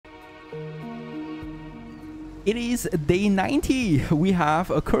It is day 90. We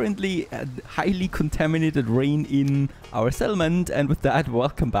have currently highly contaminated rain in our settlement, and with that,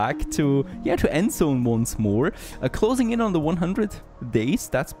 welcome back to Endzone once more. Closing in on the 100 days,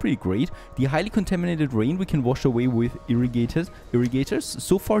 that's pretty great. The highly contaminated rain we can wash away with irrigators.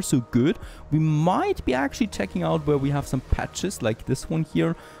 So far so good. We might be actually checking out where we have some patches like this one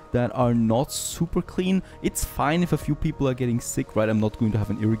here that are not super clean. It's fine if a few people are getting sick, right? I'm not going to have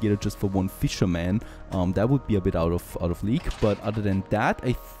an irrigator just for one fisherman. That would be a bit out of league, but other than that,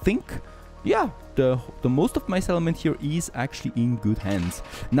 I think, yeah, the most of my settlement here is actually in good hands.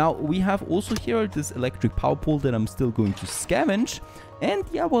 Now we have also here this electric power pole that I'm still going to scavenge. And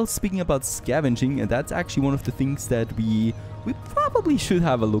yeah, well, speaking about scavenging, that's actually one of the things that we probably should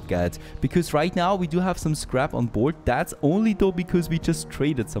have a look at, because right now we do have some scrap on board. That's only though because we just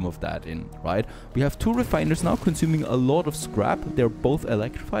traded some of that in, right? We have 2 refiners now consuming a lot of scrap. They're both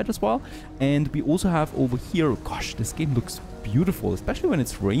electrified as well. And we also have over here, gosh, this game looks beautiful, especially when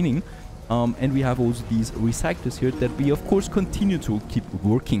it's raining. And we have also these recyclers here that we of course continue to keep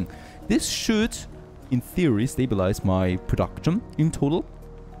working. This should, in theory, stabilize my production in total.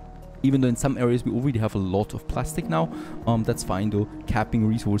 Even though in some areas we already have a lot of plastic now. That's fine though. Capping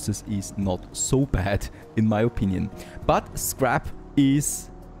resources is not so bad in my opinion. But scrap is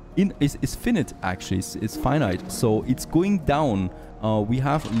finite actually. It's finite. So it's going down. We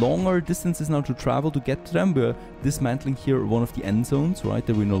have longer distances now to travel to get to them. We're dismantling here one of the end zones, right?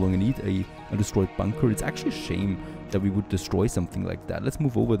 That we no longer need a destroyed bunker. It's actually a shame that we would destroy something like that. Let's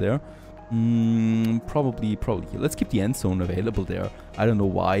move over there. Probably here. Let's keep the end zone available there. I don't know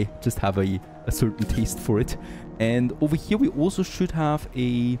why, just have a certain taste for it. And over here we also should have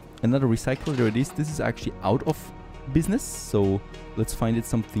another recycler. There it is. This is actually out of business, so let's find it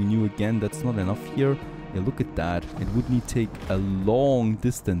something new again. That's not enough here. Yeah, look at that. It would need to take a long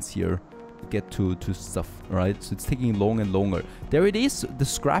distance here to get to stuff, right? So it's taking longer and longer. There it is. The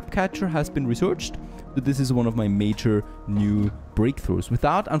scrap catcher has been researched. So this is one of my major new breakthroughs. With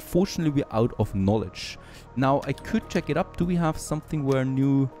that, unfortunately, we're out of knowledge. Now, I could check it up. Do we have something where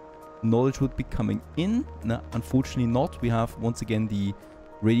new knowledge would be coming in? No, unfortunately not. We have, once again, the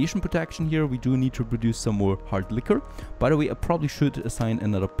radiation protection here. We do need to produce some more hard liquor. By the way, I probably should assign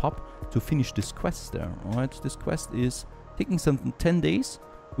another pup to finish this quest there. Alright, this quest is taking some 10 days.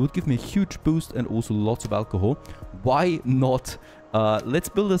 It would give me a huge boost and also lots of alcohol. Why not? Let's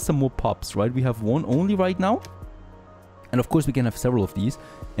build us some more pups, right? We have one only right now. And of course we can have several of these.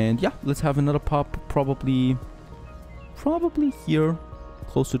 And yeah, let's have another pup probably here,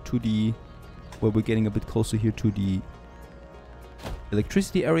 closer to the, where we're getting a bit closer here to the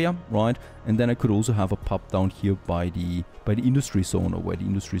electricity area, right? And then I could also have a pup down here by the industry zone, or where the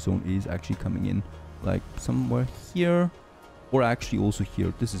industry zone is actually coming in, like somewhere here, or actually also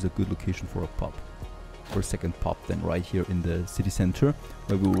here. This is a good location for a pup, for a second pup, then right here in the city center,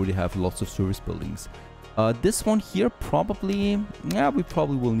 where we already have lots of service buildings. This one here probably, yeah, we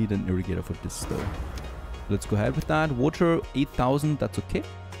probably will need an irrigator for this though. Let's go ahead with that. Water 8,000, that's okay.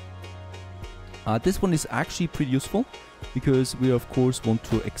 This one is actually pretty useful, because we of course want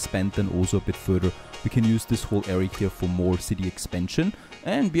to expand then also a bit further. We can use this whole area here for more city expansion.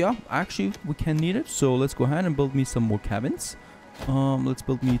 And yeah, actually we can need it. So let's go ahead and build me some more cabins. Let's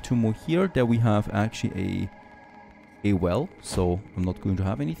build me 2 more here. There we have actually a well, so I'm not going to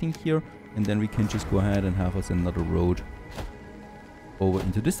have anything here. And then we can just go ahead and have us another road over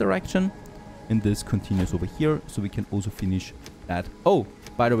into this direction. And this continues over here, so we can also finish that. Oh,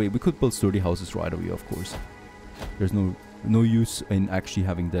 by the way, we could build sturdy houses right away, of course. There's no use in actually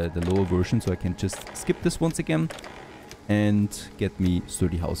having the lower version, so I can just skip this once again and get me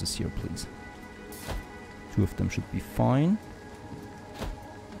sturdy houses here, please. 2 of them should be fine.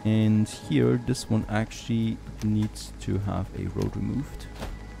 And here, this one actually needs to have a road removed.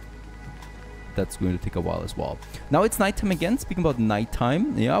 That's going to take a while as well. Now it's nighttime again. Speaking about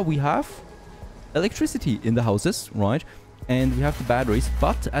nighttime, yeah, we have electricity in the houses, right? And we have the batteries,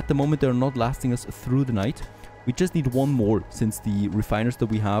 but at the moment they're not lasting us through the night. We just need 1 more, since the refiners that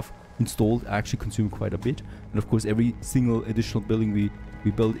we have installed actually consume quite a bit. And of course every single additional building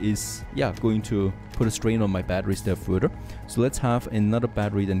we build is, yeah, going to put a strain on my batteries there further. So let's have another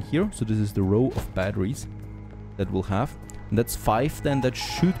battery then here. So this is the row of batteries that we'll have. And that's 5 then. That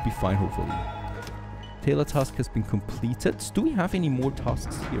should be fine, hopefully. Tailor task has been completed. Do we have any more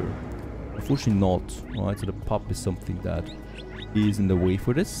tasks here? Unfortunately not. Alright, so the pup is something that is in the way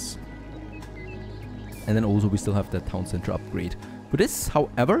for this. And then also we still have that town center upgrade. For this,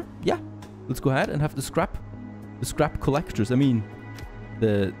 however, yeah, let's go ahead and have the scrap collectors. I mean,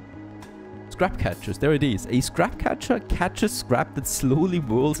 the scrap catchers. There it is. A scrap catcher catches scrap that slowly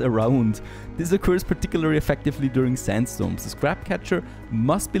whirls around. This occurs particularly effectively during sandstorms. The scrap catcher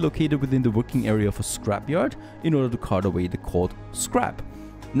must be located within the working area of a scrapyard in order to cart away the caught scrap.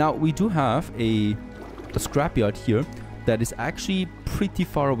 Now, we do have a scrapyard here that is actually pretty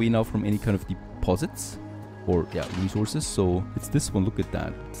far away now from any kind of deposits or resources. So it's this one. Look at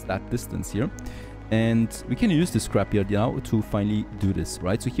that. It's that distance here. And we can use the scrapyard now to finally do this,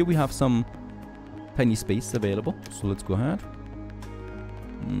 right? So here we have some tiny space available. So let's go ahead.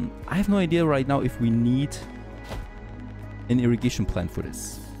 I have no idea right now if we need an irrigation plant for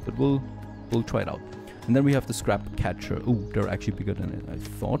this, but we'll try it out. And then we have the scrap catcher. Oh, they're actually bigger than I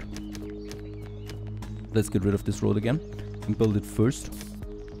thought. Let's get rid of this road again and build it first.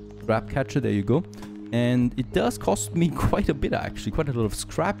 Scrap catcher, there you go. And it does cost me quite a bit actually, quite a lot of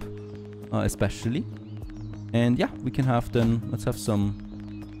scrap. Especially, and yeah, we can have then, let's have some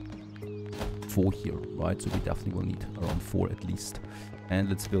 4 here, right? So we definitely will need around 4 at least. And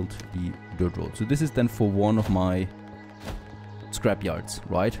let's build the dirt road. So this is then for one of my scrap yards,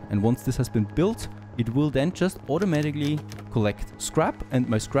 right? And once this has been built, it will then just automatically collect scrap, and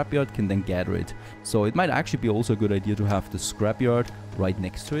my scrap yard can then gather it. So it might actually be also a good idea to have the scrap yard right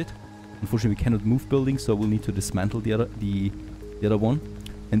next to it. Unfortunately, we cannot move buildings, so we'll need to dismantle the other one.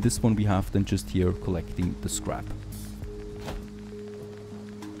 And this one we have then just here collecting the scrap.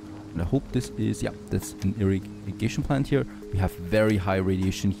 And I hope this is, yeah, that's an irrigation plant here. We have very high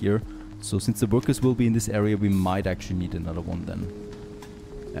radiation here. So since the workers will be in this area, we might actually need another one then.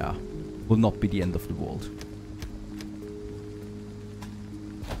 Yeah, will not be the end of the world.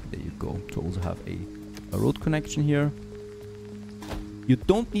 There you go. To also have a road connection here. You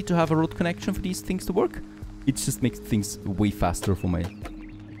don't need to have a road connection for these things to work. It just makes things way faster for my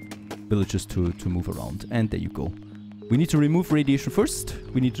villagers to move around. And there you go. We need to remove radiation first.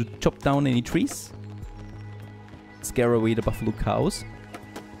 We need to chop down any trees, scare away the buffalo cows,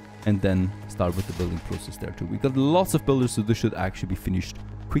 and then start with the building process there too. We got lots of builders, so this should actually be finished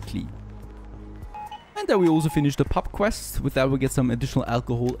quickly. And then we also finished the pub quest. With that, we get some additional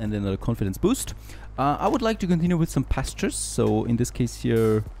alcohol and then a confidence boost. I would like to continue with some pastures. So in this case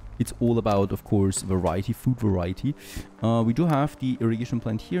here, it's all about, of course, variety, food variety. We do have the irrigation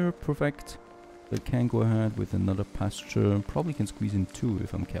plant here, perfect. I can go ahead with another pasture. Probably can squeeze in 2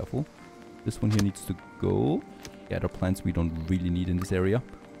 if I'm careful. This one here needs to go. The other plants we don't really need in this area.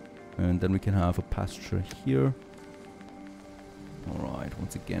 And then we can have a pasture here. Alright,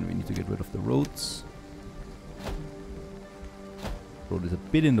 once again, we need to get rid of the roads. Road is a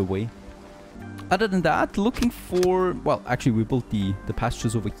bit in the way. Other than that, looking for, well, actually we built the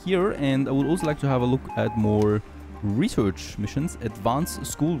pastures over here, and I would also like to have a look at more research missions. Advanced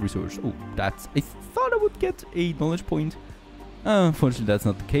school research. Oh, that's, I thought I would get a knowledge point. Unfortunately, that's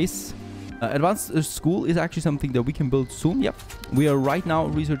not the case. Advanced school is actually something that we can build soon. Yep, we are right now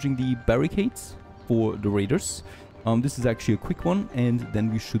researching the barricades for the raiders. This is actually a quick one, and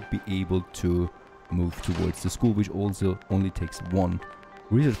then we should be able to move towards the school, which also only takes 1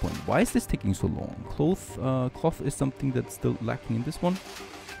 research point. Why is this taking so long? Cloth is something that's still lacking in this one.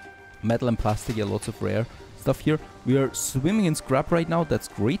 Metal and plastic, yeah, lots of rare stuff here. We are swimming in scrap right now. That's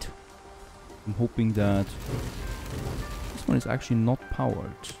great. I'm hoping that this one is actually not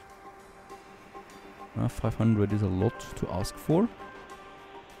powered. 500 is a lot to ask for.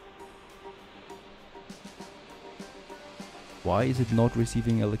 Why is it not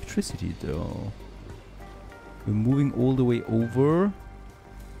receiving electricity though? We're moving all the way over.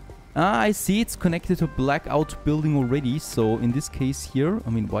 Ah, I see, it's connected to a blackout building already. So in this case here, I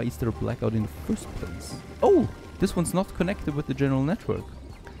mean, why is there a blackout in the first place? Oh, this one's not connected with the general network.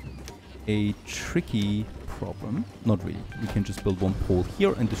 A tricky problem. Not really. We can just build 1 pole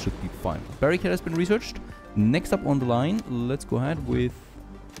here and this should be fine. Barricade has been researched. Next up on the line, let's go ahead with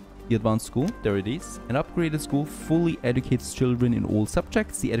the advanced school. There it is. An upgraded school fully educates children in all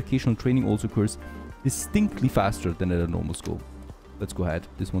subjects. The educational training also occurs distinctly faster than at a normal school. Let's go ahead.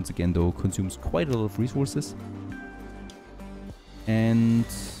 This once again though consumes quite a lot of resources. And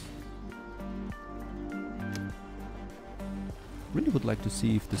really would like to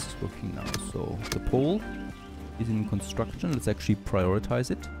see if this is working now. So the pole is in construction. Let's actually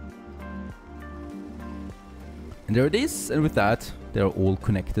prioritize it. And there it is. And with that, they're all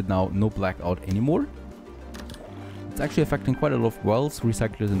connected now. No blackout anymore. It's actually affecting quite a lot of wells,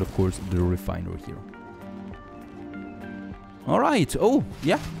 recyclers, and of course the refinery here. Alright, oh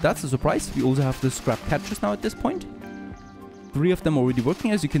yeah, that's a surprise. We also have the scrap catchers now at this point. 3 of them already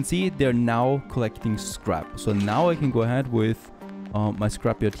working. As you can see, they're now collecting scrap. So now I can go ahead with my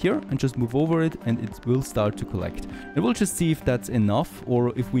scrapyard here and just move over it, and it will start to collect. And we'll just see if that's enough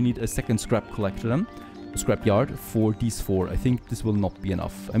or if we need a second scrap collector then, scrapyard for these 4. I think this will not be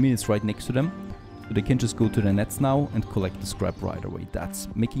enough. I mean, it's right next to them, so they can just go to the nets now and collect the scrap right away. That's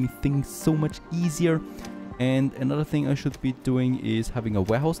making things so much easier. And another thing I should be doing is having a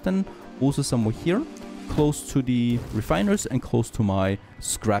warehouse then, also somewhere here, close to the refiners and close to my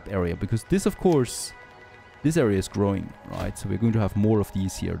scrap area, because this, of course, this area is growing, right? So we're going to have more of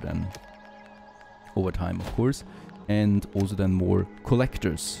these here then over time, of course, and also then more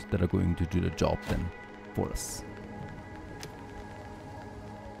collectors that are going to do the job then for us.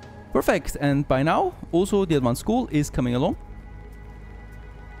 Perfect. And by now also the advanced school is coming along,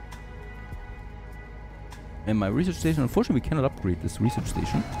 and my research station, unfortunately we cannot upgrade this research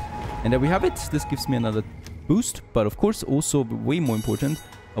station. And there we have it. This gives me another boost, but of course also way more important,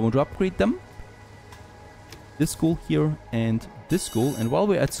 I want to upgrade them, this school here and this school. And while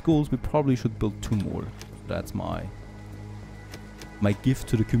we're at schools, we probably should build 2 more. That's my gift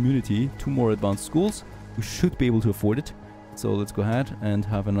to the community. 2 more advanced schools. We should be able to afford it. So let's go ahead and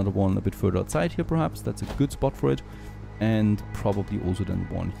have another one a bit further outside here perhaps. That's a good spot for it. And probably also then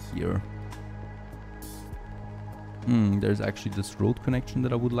one here. There's actually this road connection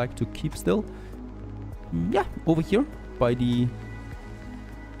that I would like to keep still. Yeah, over here by the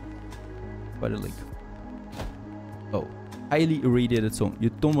lake. Oh, highly irradiated zone.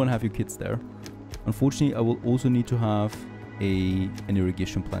 You don't want to have your kids there. Unfortunately, I will also need to have an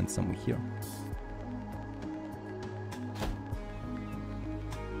irrigation plant somewhere here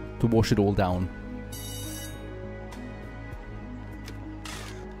to wash it all down.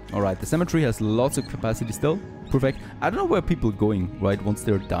 Alright, the cemetery has lots of capacity still. Perfect. I don't know where people are going, right, once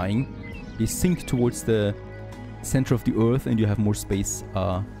they're dying. They sink towards the center of the earth and you have more space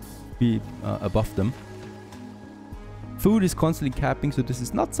above them. Food is constantly capping, so this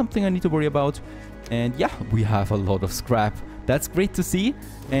is not something I need to worry about. And yeah, we have a lot of scrap. That's great to see.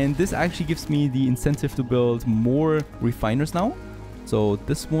 And this actually gives me the incentive to build more refiners now. So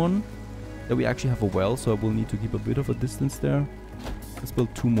this one, that we actually have a well, so I will need to keep a bit of a distance there. Let's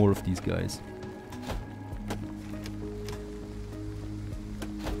build 2 more of these guys.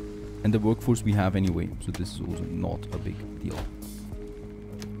 And the workforce we have anyway, so this is also not a big deal.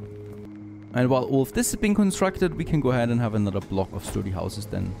 And while all of this is being constructed, we can go ahead and have another block of sturdy houses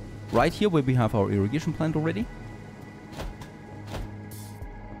then. Right here where we have our irrigation plant already.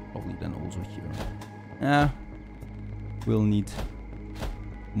 Probably then also here. We'll need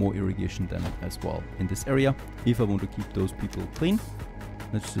more irrigation then as well in this area, if I want to keep those people clean.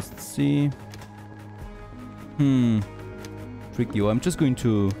 Let's just see. Tricky. I'm just going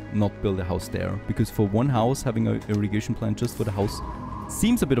to not build a house there, because for one house, having an irrigation plant just for the house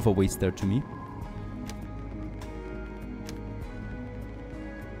seems a bit of a waste there to me.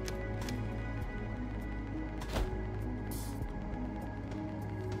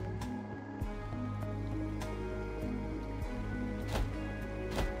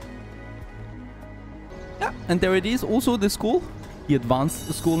 Yeah, and there it is. Also the school, the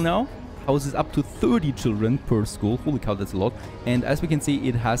advanced school now. Houses up to 30 children per school. Holy cow, that's a lot. And as we can see,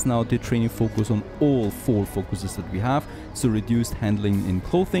 it has now the training focus on all 4 focuses that we have. So reduced handling in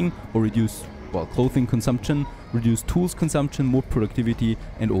clothing, or reduced, well, clothing consumption, reduced tools consumption, more productivity,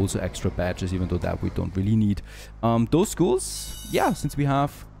 and also extra badges, even though that we don't really need. Those schools, yeah, since we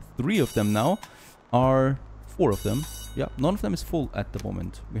have 3 of them now, are 4 of them. Yeah, none of them is full at the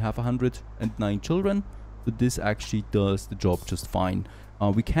moment. We have 109 children, so this actually does the job just fine.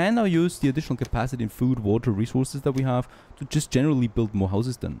 We can now use the additional capacity in food, water, resources that we have to just generally build more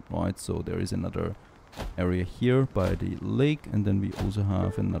houses then, right? So there is another area here by the lake, and then we also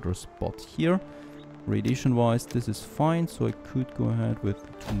have another spot here. Radiation wise, this is fine, so I could go ahead with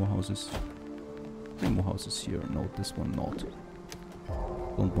 2 more houses. 3 more houses here. No, this one not.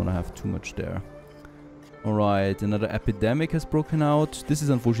 Don't want to have too much there. Alright, another epidemic has broken out. This is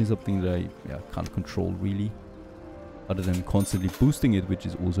unfortunately something that I can't control really, other than constantly boosting it, which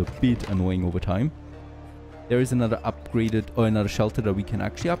is also a bit annoying over time. There is another upgraded, or another shelter that we can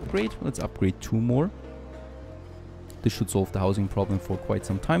actually upgrade. Let's upgrade 2 more. This should solve the housing problem for quite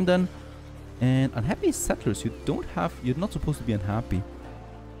some time then. And unhappy settlers, you're not supposed to be unhappy.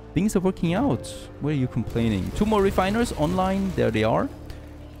 Things are working out. Where are you complaining? 2 more refiners online, there they are.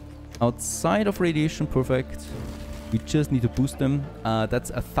 Outside of radiation, perfect. We just need to boost them.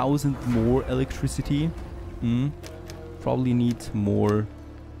 That's 1,000 more electricity. Probably need more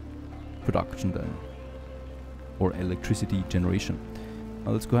production then, or electricity generation.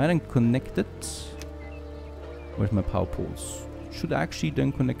 Now let's go ahead and connect it. Where's my power poles? Should actually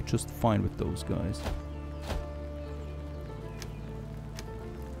then connect just fine with those guys.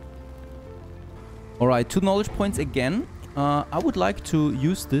 Alright, 2 knowledge points again. I would like to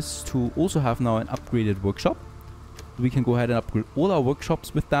use this to also have now an upgraded workshop. We can go ahead and upgrade all our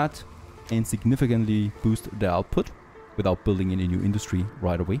workshops with that and significantly boost the output without building any new industry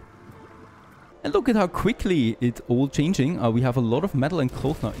right away. And look at how quickly it's all changing. We have a lot of metal and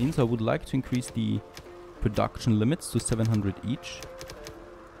cloth now in, so I would like to increase the production limits to 700 each.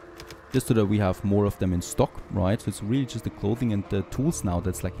 Just so that we have more of them in stock, right? So it's really just the clothing and the tools now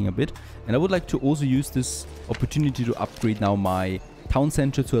that's lacking a bit. And I would like to also use this opportunity to upgrade now my town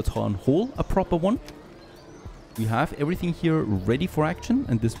center to a town hall, a proper one. We have everything here ready for action,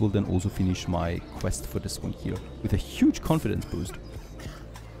 and this will then also finish my quest for this one here with a huge confidence boost.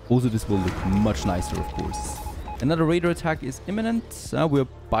 Also, this will look much nicer, of course. Another raider attack is imminent. We're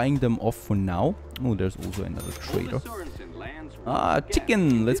buying them off for now. Oh, there's also another trader.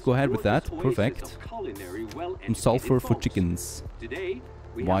 Chicken! Let's go ahead with that. Perfect. Some sulfur for chickens.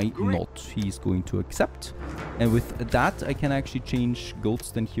 Why not? He's going to accept. And with that, I can actually change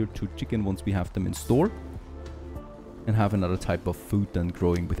goats then here to chicken once we have them in store. And have another type of food then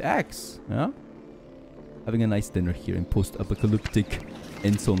growing with eggs. Yeah? Having a nice dinner here in post-apocalyptic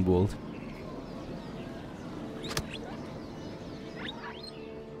Endzone world.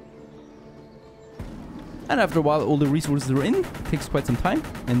 And after a while, all the resources are in. It takes quite some time.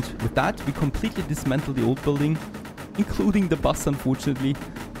 And with that, we completely dismantle the old building, including the bus, unfortunately,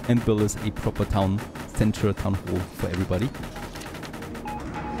 and build us a proper town center, town hall for everybody.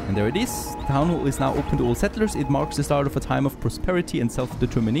 And there it is. The town hall is now open to all settlers. It marks the start of a time of prosperity and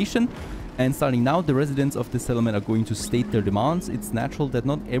self-determination. And starting now, the residents of the settlement are going to state their demands. It's natural that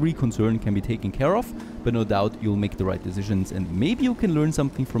not every concern can be taken care of, but no doubt you'll make the right decisions, and maybe you can learn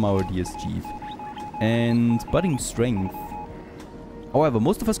something from our DS chief. And budding strength. However,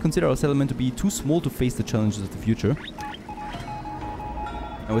 most of us consider our settlement to be too small to face the challenges of the future.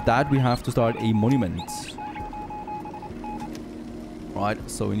 And with that, we have to start a monument. Right,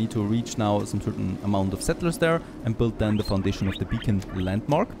 so we need to reach now some certain amount of settlers there and build then the foundation of the beacon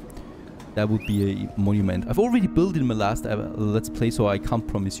landmark. That would be a monument. I've already built it in my last Let's Play, so I can't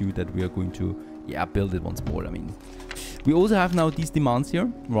promise you that we are going to, build it once more. I mean, we also have now these demands here,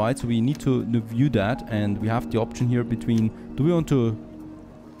 right? So we need to view that, and we have the option here between, do we want to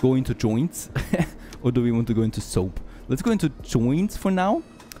go into joints or do we want to go into soap? Let's go into joints for now.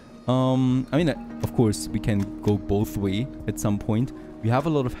 I mean, of course, we can go both way at some point. We have a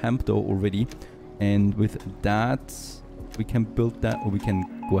lot of hemp though already, and with that, we can build that, or we can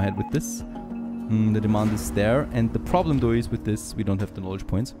go ahead with this. The demand is there, and the problem though is with this, we don't have the knowledge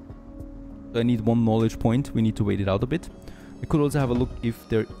points. So I need 1 knowledge point. We need to wait it out a bit. We could also have a look if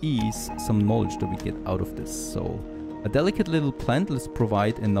there is some knowledge that we get out of this. So a delicate little plant. Let's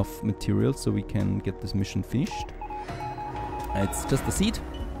provide enough material so we can get this mission finished. It's just a seed.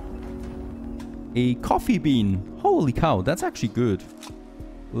 A coffee bean. Holy cow, that's actually good.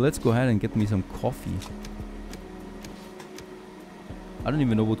 Let's go ahead and get me some coffee. I don't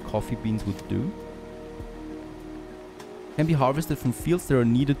even know what coffee beans would do. Can be harvested from fields that are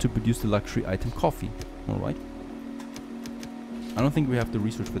needed to produce the luxury item coffee. Alright. I don't think we have the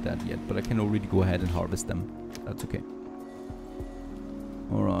research for that yet, but I can already go ahead and harvest them. That's okay.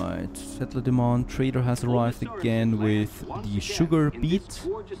 Alright. Settler demand. Trader has arrived again with the sugar beet.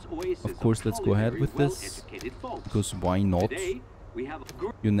 Of course, let's go ahead with this. Because why not?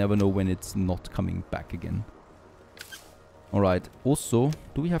 You never know when it's not coming back again. Alright. Also,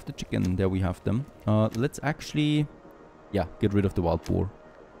 do we have the chicken? There we have them. Let's actually... get rid of the wild boar.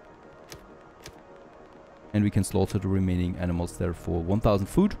 And we can slaughter the remaining animals there for 1000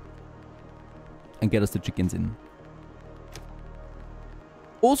 food. And get us the chickens in.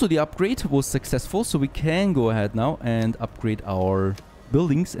 Also, the upgrade was successful, so we can go ahead now and upgrade our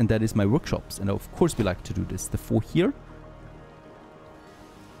buildings, and that is my workshops. And of course we like to do this. The 4 here.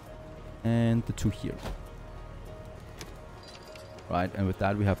 And the 2 here. Right, and with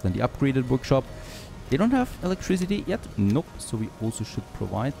that we have then the upgraded workshop. They don't have electricity yet. Nope. So we also should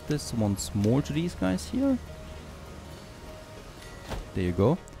provide this once more to these guys here. There you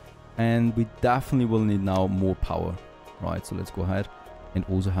go. And we definitely will need now more power. Right, so let's go ahead and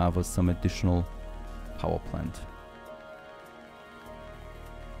also have us some additional power plant.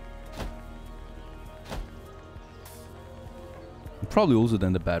 And probably also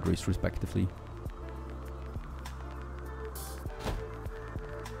then the batteries respectively.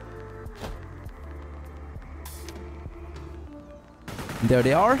 And there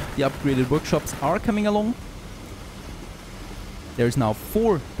they are. The upgraded workshops are coming along. There's now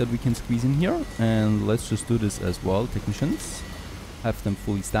 4 that we can squeeze in here. And let's just do this as well, technicians. Have them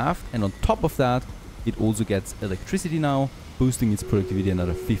fully staffed. And on top of that, it also gets electricity now, boosting its productivity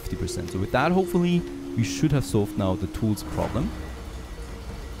another 50%. So with that, hopefully, we should have solved now the tools problem.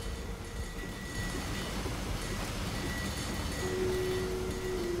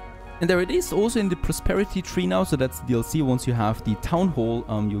 And there it is, also in the prosperity tree now, so that's DLC. Once you have the town hall,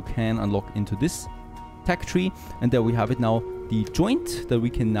 you can unlock into this tech tree, and there we have it now, the joint that we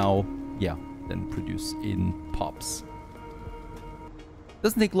can now, yeah, then produce in pops.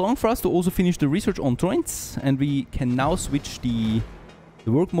 Doesn't take long for us to also finish the research on joints, and we can now switch the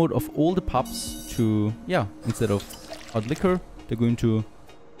work mode of all the pups to, yeah, instead of hard liquor, they're going to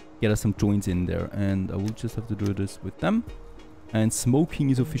get us some joints in there, and I will just have to do this with them. And smoking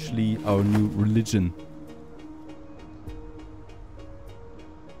is officially our new religion.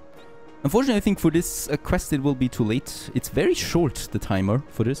 Unfortunately, I think for this quest it will be too late. It's very short, the timer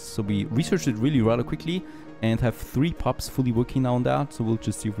for this, so we researched it really rather quickly and have 3 pups fully working now on that, so we'll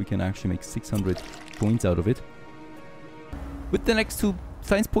just see if we can actually make 600 points out of it. With the next 2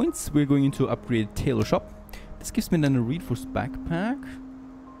 science points, we're going into upgrade tailor shop. This gives me then a reinforced backpack.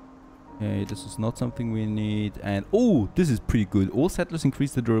 Okay, this is not something we need. And oh, this is pretty good. All settlers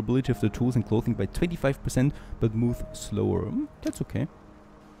increase the durability of their tools and clothing by 25%, but move slower. That's okay.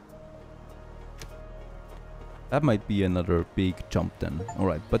 That might be another big jump then.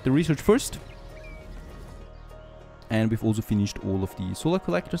 Alright, but the research first. And we've also finished all of the solar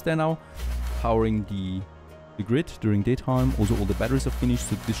collectors there now, powering the grid during daytime. Also all the batteries are finished,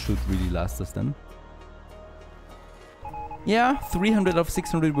 so this should really last us then. Yeah, 300 of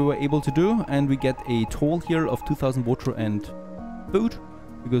 600 we were able to do, and we get a toll here of 2000 water and food,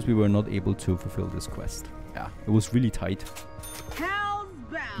 because we were not able to fulfill this quest. Yeah, it was really tight.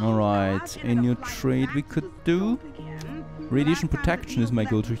 Alright, a new trade we could do. Radiation protection is my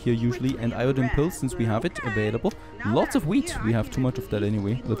go-to here usually, and iodine pills since we have it available. Lots of wheat, we have too much of that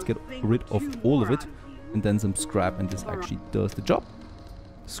anyway. Let's get rid of all of it, and then some scrap, and this actually does the job.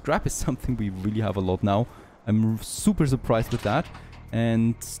 Scrap is something we really have a lot now. I'm super surprised with that.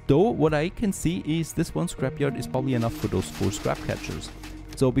 And though what I can see is this one scrapyard is probably enough for those 4 scrap catchers.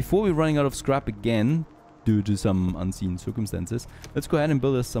 So before we're running out of scrap again, due to some unseen circumstances, let's go ahead and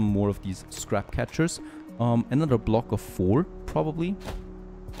build us some more of these scrap catchers. Another block of 4 probably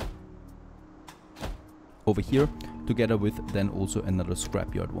over here, together with then also another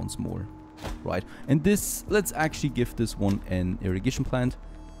scrapyard once more. Right, and this, let's actually give this one an irrigation plant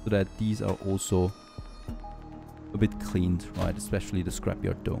so that these are also a bit cleaned, right? Especially the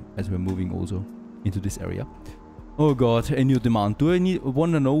scrapyard though, as we're moving also into this area. Oh god, a new demand. Do I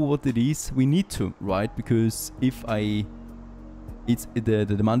want to know what it is? We need to, right? Because if the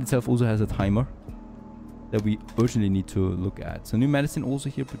demand itself also has a timer that we urgently need to look at. So new medicine also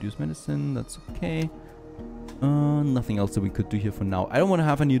here, produce medicine, that's okay. Nothing else that we could do here for now. I don't want to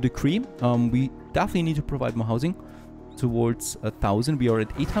have a new decree. We definitely need to provide more housing. Towards 1,000, we are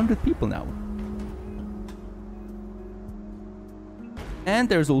at 800 people now. And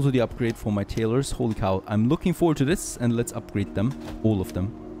there's also the upgrade for my tailors. Holy cow, I'm looking forward to this, and let's upgrade them. All of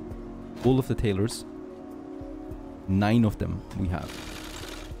them. All of the tailors. 9 of them we have.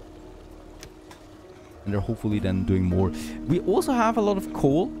 And they're hopefully then doing more. We also have a lot of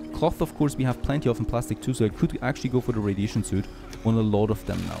coal. Cloth, of course, we have plenty of, and plastic too, so I could actually go for the radiation suit on a lot of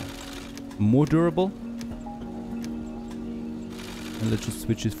them now. More durable. And let's just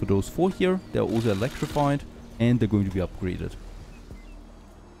switch this for those 4 here. They're also electrified, and they're going to be upgraded.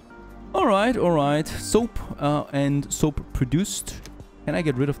 Alright, alright. Soap and soap produced. Can I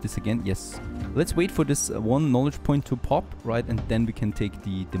get rid of this again? Yes. Let's wait for this 1 knowledge point to pop, right? And then we can take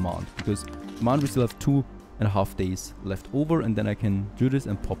the demand. Because demand we still have 2.5 days left over. And then I can do this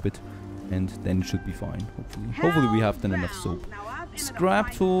and pop it. And then it should be fine, hopefully. Hopefully we have then enough soap.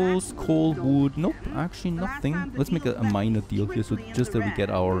 Scrap tools, coal, wood. Nope, actually nothing. Let's make a minor deal here, so just that we get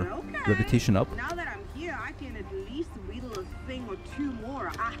our reputation up. Now that I'm here, I can at least wheedle a thing or 2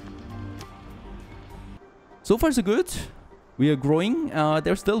 more. So far so good. We are growing.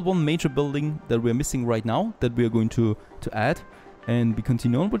 There's still 1 major building that we're missing right now that we are going to add. And we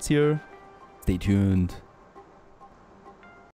continue onwards here. Stay tuned.